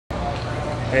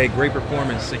Hey, great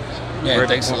performance. Yeah,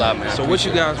 thanks a lot, man. So what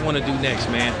you guys want to do next,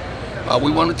 man?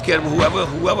 We wanted to get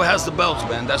whoever has the belts,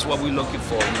 man. That's what we're looking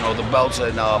for, you know, the belts.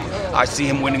 And I see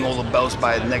him winning all the belts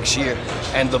by next year,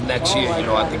 end of next year. You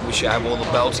know, I think we should have all the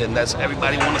belts, and that's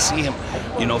everybody want to see him,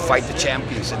 you know, fight the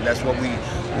champions, and that's what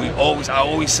I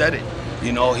always said it.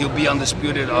 You know, he'll be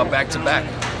undisputed back to back.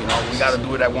 You know, we got to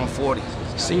do it at 140.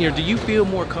 Senior, do you feel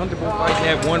more comfortable fighting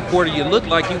at 140? You look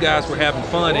like you guys were having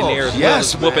fun in there as well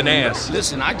as whooping ass.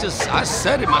 Listen, I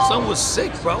said it. My son was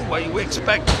sick, bro. What you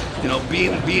expect? You know,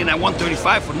 being at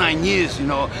 135 for 9 years, you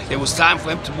know, it was time for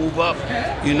him to move up.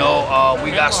 You know,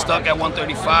 we got stuck at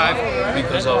 135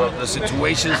 because of the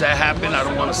situations that happened. I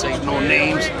don't want to say no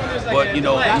names, but, you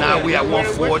know, now we at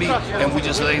 140, and we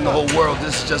just letting the whole world,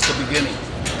 this is just the beginning.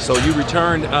 So you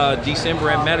returned December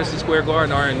at Madison Square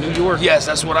Garden or in New York? Yes,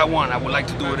 that's what I want. I would like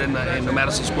to do it in the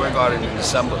Madison Square Garden in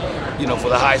December, you know, for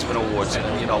the Heisman Awards.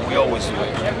 And, you know, we always do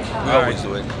it. We always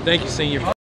do it. Thank you, Senior.